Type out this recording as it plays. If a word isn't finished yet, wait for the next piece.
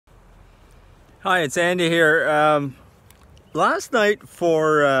Hi, it's Andy here. Last night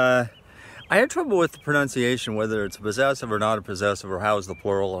I had trouble with the pronunciation, whether it's possessive or not a possessive, or how is the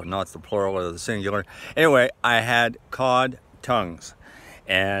plural or not the plural or the singular. Anyway, I had cod tongues,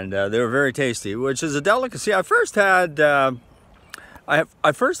 and they were very tasty, which is a delicacy. I first had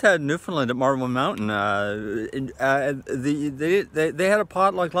Newfoundland at Marble Mountain. They had a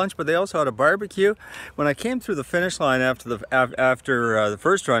potluck lunch, but they also had a barbecue. When I came through the finish line after the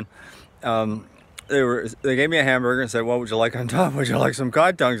first run, they gave me a hamburger and said, "What would you like on top? Would you like some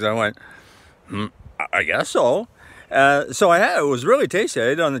cod tongues?" I went, I guess so. So it was really tasty. I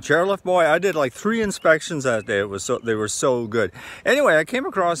ate it on the chairlift. Boy, I did like 3 inspections that day. They were so good. Anyway, I came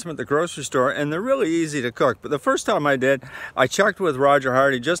across them at the grocery store, and they're really easy to cook. But the first time I did, I checked with Roger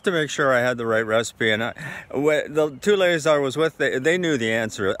Hardy just to make sure I had the right recipe. And the 2 ladies I was with, they knew the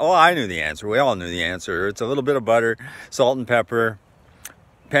answer. Oh, I knew the answer. We all knew the answer. It's a little bit of butter, salt and pepper,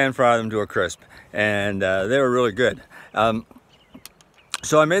 pan fry them to a crisp, and they were really good.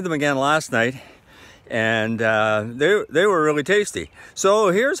 So I made them again last night, and they were really tasty.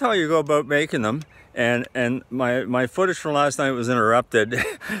 So here's how you go about making them. And my footage from last night was interrupted.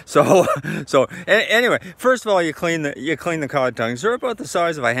 Anyway, first of all, you clean the cod tongues. They're about the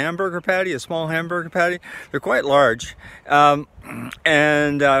size of a hamburger patty, a small hamburger patty. They're quite large. First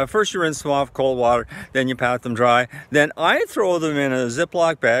you rinse them off cold water, then you pat them dry. Then I throw them in a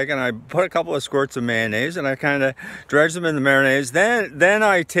Ziploc bag, and I put a couple of squirts of mayonnaise, and I kind of dredge them in the mayonnaise. Then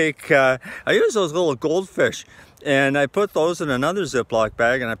I use those little goldfish, and I put those in another Ziploc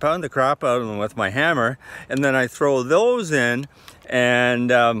bag, and I pound the crap out of them with my hammer, and then I throw those in, and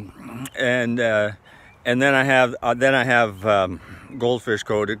then I have goldfish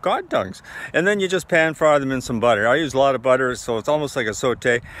coated cod tongues, and then you just pan fry them in some butter. I use a lot of butter, so it's almost like a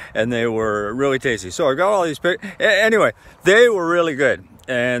saute, and they were really tasty. So I got all these anyway, they were really good.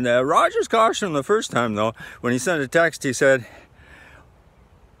 And Roger's cautioned the first time, though, when he sent a text, he said,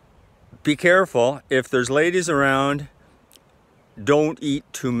 "Be careful, if there's ladies around, don't eat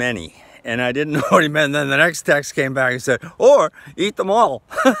too many." And I didn't know what he meant. And then the next text came back and said, "Or eat them all."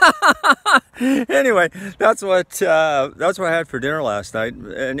 Anyway, that's what I had for dinner last night.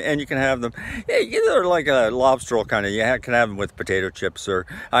 And you can have them, they're like a lobster roll kind of. You can have them with potato chips, or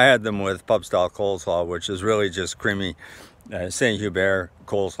I had them with pub style coleslaw, which is really just creamy Saint Hubert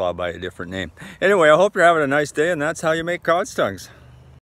coleslaw by a different name. Anyway, I hope you're having a nice day, and that's how you make cod tongues.